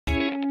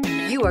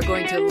You are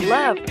going to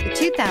love the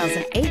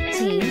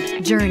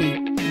 2018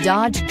 Journey.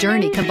 Dodge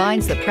Journey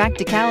combines the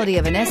practicality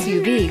of an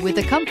SUV with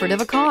the comfort of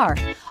a car,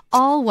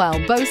 all while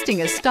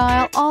boasting a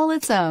style all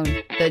its own.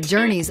 The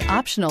Journey's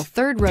optional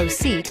third-row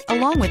seat,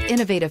 along with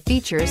innovative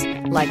features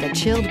like a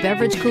chilled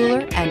beverage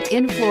cooler and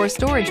in-floor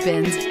storage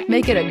bins,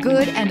 make it a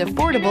good and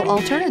affordable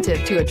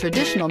alternative to a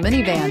traditional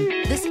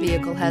minivan. This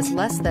vehicle has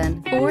less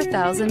than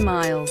 4,000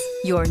 miles.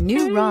 Your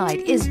new ride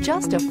is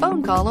just a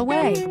phone call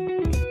away.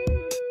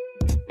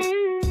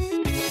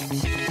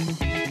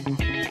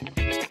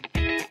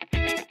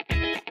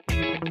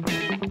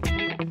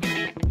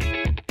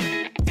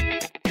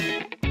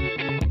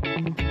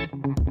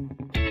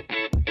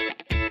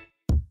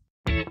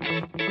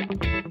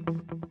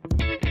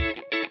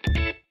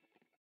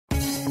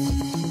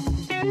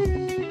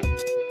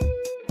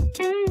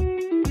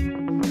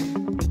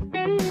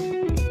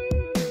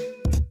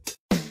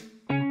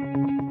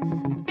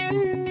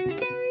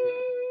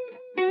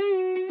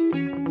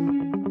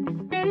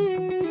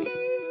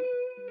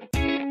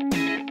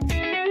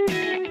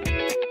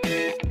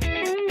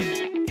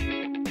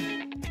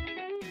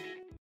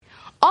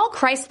 All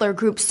Chrysler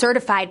Group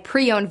certified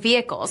pre-owned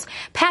vehicles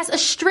pass a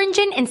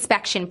stringent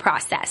inspection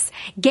process,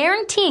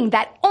 guaranteeing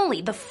that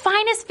only the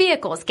finest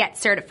vehicles get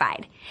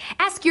certified.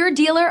 Ask your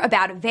dealer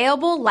about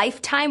available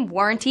lifetime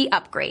warranty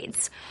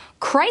upgrades.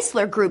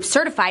 Chrysler Group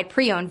certified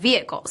pre-owned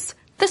vehicles,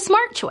 the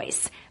smart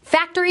choice,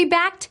 factory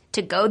backed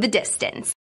to go the distance.